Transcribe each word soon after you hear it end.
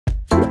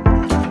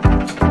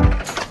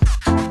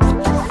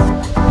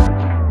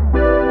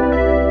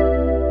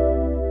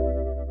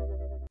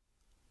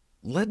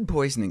lead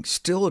poisoning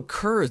still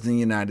occurs in the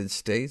United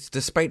States,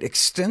 despite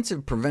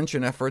extensive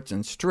prevention efforts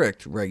and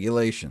strict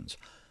regulations.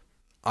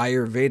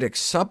 Ayurvedic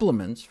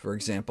supplements, for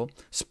example,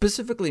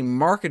 specifically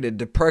marketed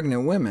to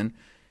pregnant women,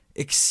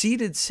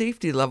 exceeded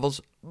safety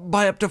levels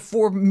by up to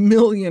 4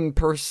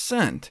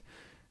 million%,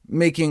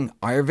 making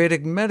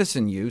Ayurvedic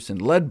medicine use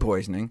and lead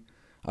poisoning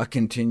a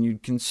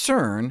continued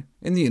concern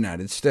in the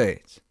United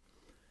States.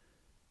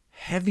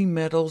 Heavy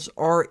metals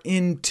are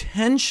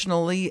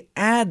intentionally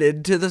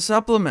added to the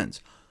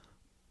supplements.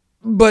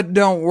 But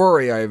don't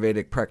worry,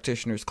 Ayurvedic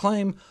practitioners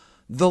claim,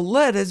 the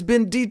lead has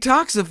been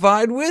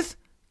detoxified with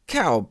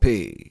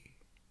cowpea.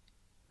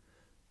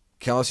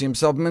 Calcium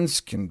supplements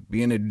can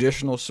be an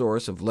additional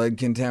source of lead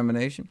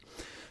contamination,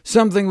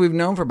 something we've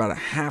known for about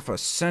half a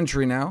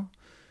century now.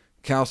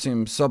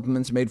 Calcium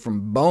supplements made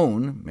from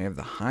bone may have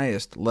the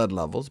highest lead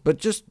levels, but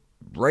just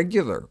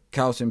regular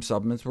calcium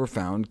supplements were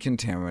found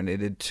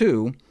contaminated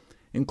too,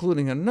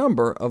 including a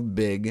number of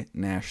big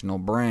national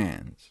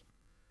brands.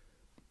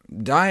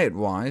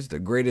 Diet-wise, the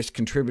greatest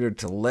contributor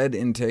to lead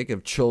intake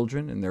of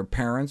children and their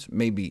parents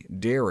may be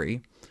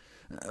dairy,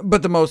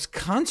 but the most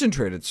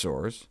concentrated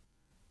source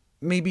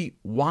may be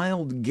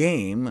wild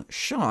game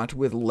shot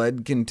with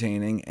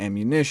lead-containing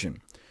ammunition.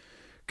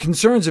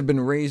 Concerns have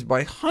been raised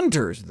by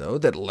hunters, though,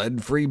 that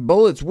lead-free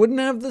bullets wouldn't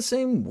have the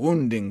same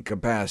wounding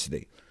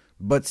capacity,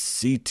 but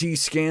CT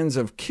scans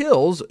of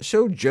kills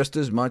show just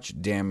as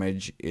much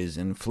damage is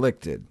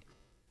inflicted,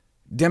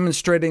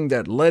 demonstrating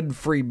that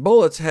lead-free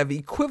bullets have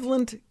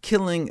equivalent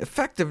killing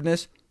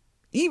effectiveness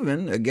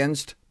even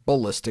against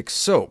ballistic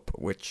soap,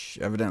 which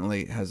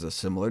evidently has a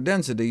similar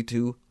density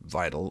to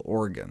vital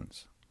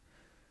organs.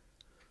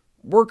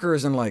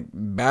 Workers in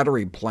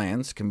battery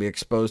plants can be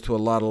exposed to a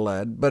lot of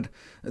lead, but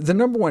the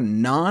 #1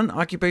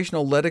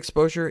 non-occupational lead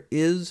exposure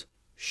is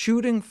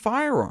shooting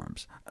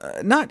firearms.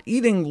 Not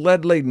eating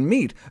lead-laden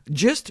meat,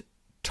 just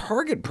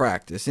target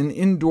practice in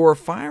indoor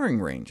firing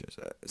ranges.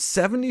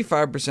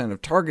 75%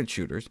 of target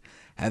shooters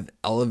have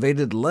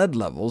elevated lead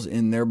levels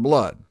in their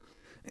blood.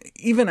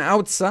 Even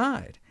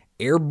outside,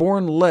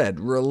 airborne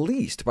lead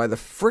released by the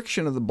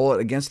friction of the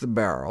bullet against the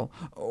barrel,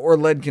 or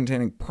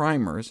lead-containing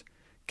primers,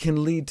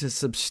 can lead to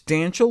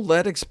substantial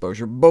lead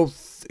exposure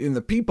both in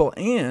the people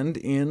and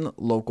in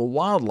local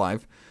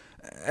wildlife,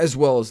 as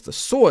well as the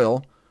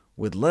soil,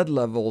 with lead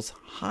levels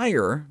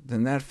higher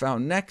than that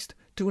found next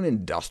to an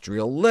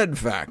industrial lead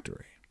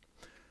factory.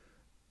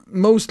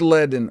 Most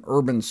lead in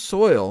urban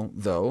soil,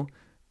 though,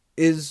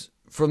 is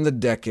from the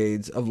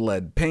decades of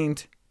lead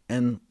paint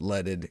and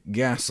leaded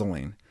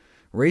gasoline,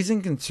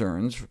 raising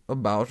concerns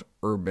about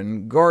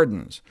urban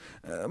gardens.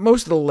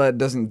 Most of the lead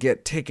doesn't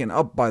get taken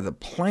up by the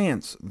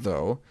plants,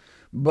 though,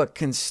 but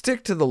can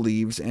stick to the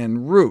leaves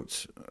and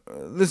roots.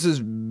 This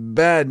is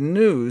bad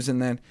news in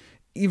that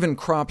even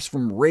crops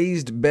from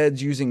raised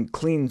beds using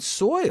clean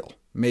soil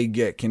may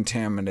get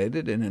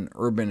contaminated in an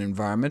urban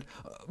environment,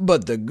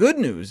 but the good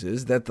news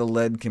is that the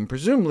lead can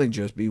presumably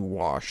just be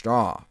washed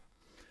off.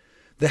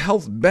 The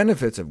health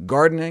benefits of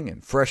gardening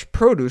and fresh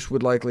produce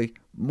would likely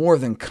more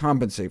than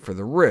compensate for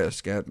the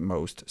risk at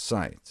most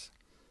sites.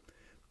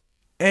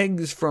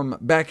 Eggs from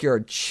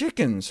backyard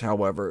chickens,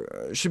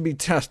 however, should be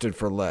tested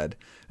for lead,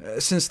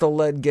 since the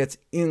lead gets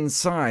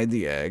inside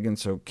the egg and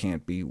so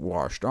can't be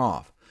washed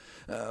off.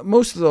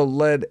 Most of the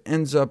lead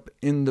ends up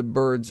in the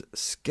bird's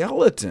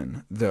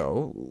skeleton,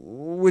 though,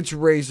 which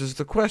raises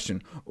the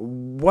question,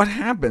 what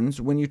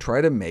happens when you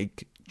try to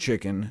make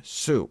chicken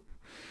soup?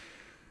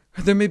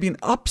 There may be an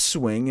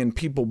upswing in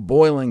people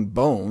boiling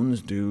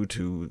bones due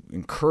to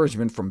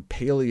encouragement from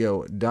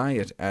paleo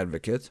diet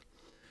advocates.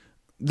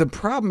 The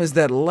problem is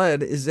that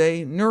lead is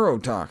a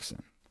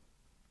neurotoxin.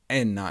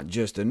 And not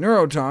just a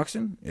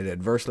neurotoxin, it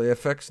adversely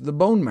affects the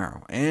bone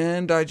marrow,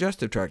 and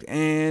digestive tract,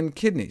 and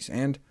kidneys,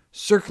 and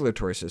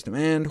circulatory system,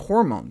 and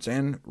hormones,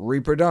 and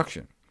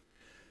reproduction.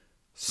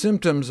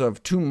 Symptoms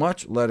of too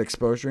much lead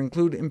exposure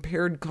include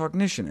impaired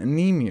cognition,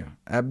 anemia,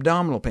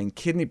 abdominal pain,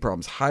 kidney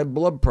problems, high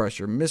blood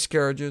pressure,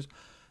 miscarriages,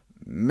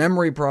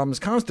 memory problems,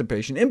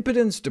 constipation,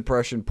 impotence,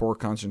 depression, poor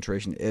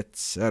concentration,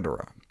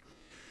 etc.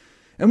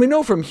 And we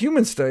know from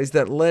human studies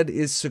that lead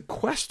is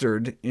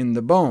sequestered in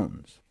the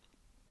bones.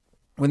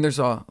 When there's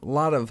a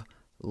lot of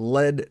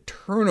lead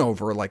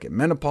turnover, like at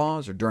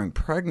menopause or during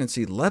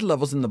pregnancy, lead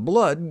levels in the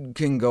blood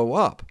can go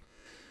up.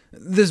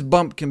 This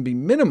bump can be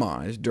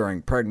minimized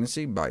during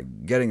pregnancy by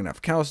getting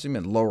enough calcium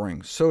and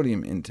lowering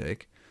sodium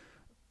intake.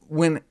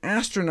 When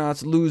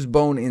astronauts lose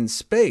bone in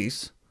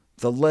space,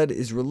 the lead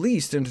is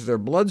released into their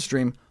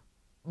bloodstream,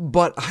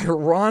 but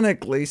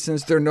ironically,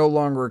 since they're no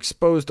longer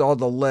exposed to all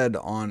the lead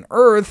on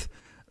Earth,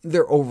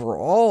 their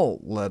overall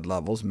lead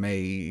levels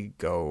may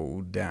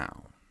go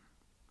down.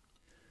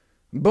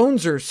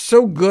 Bones are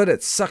so good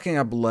at sucking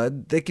up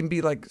lead, they can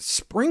be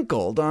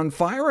sprinkled on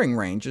firing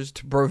ranges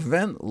to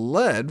prevent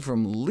lead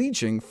from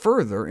leaching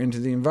further into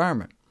the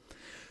environment.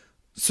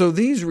 So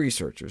these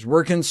researchers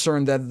were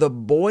concerned that the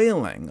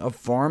boiling of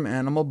farm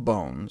animal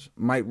bones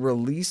might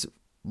release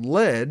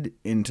lead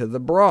into the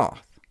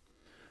broth.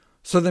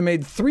 So they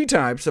made 3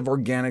 types of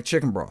organic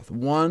chicken broth,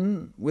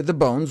 one with the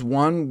bones,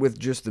 one with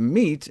just the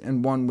meat,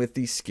 and one with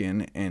the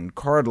skin and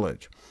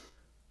cartilage.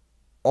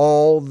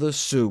 All the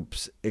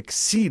soups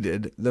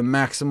exceeded the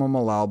maximum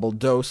allowable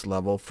dose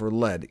level for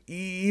lead,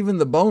 even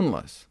the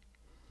boneless.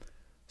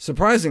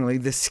 Surprisingly,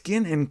 the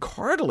skin and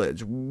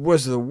cartilage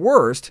was the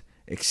worst,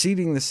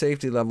 exceeding the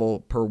safety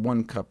level per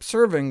 1 cup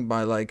serving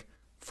by like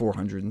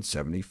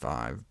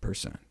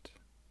 475%.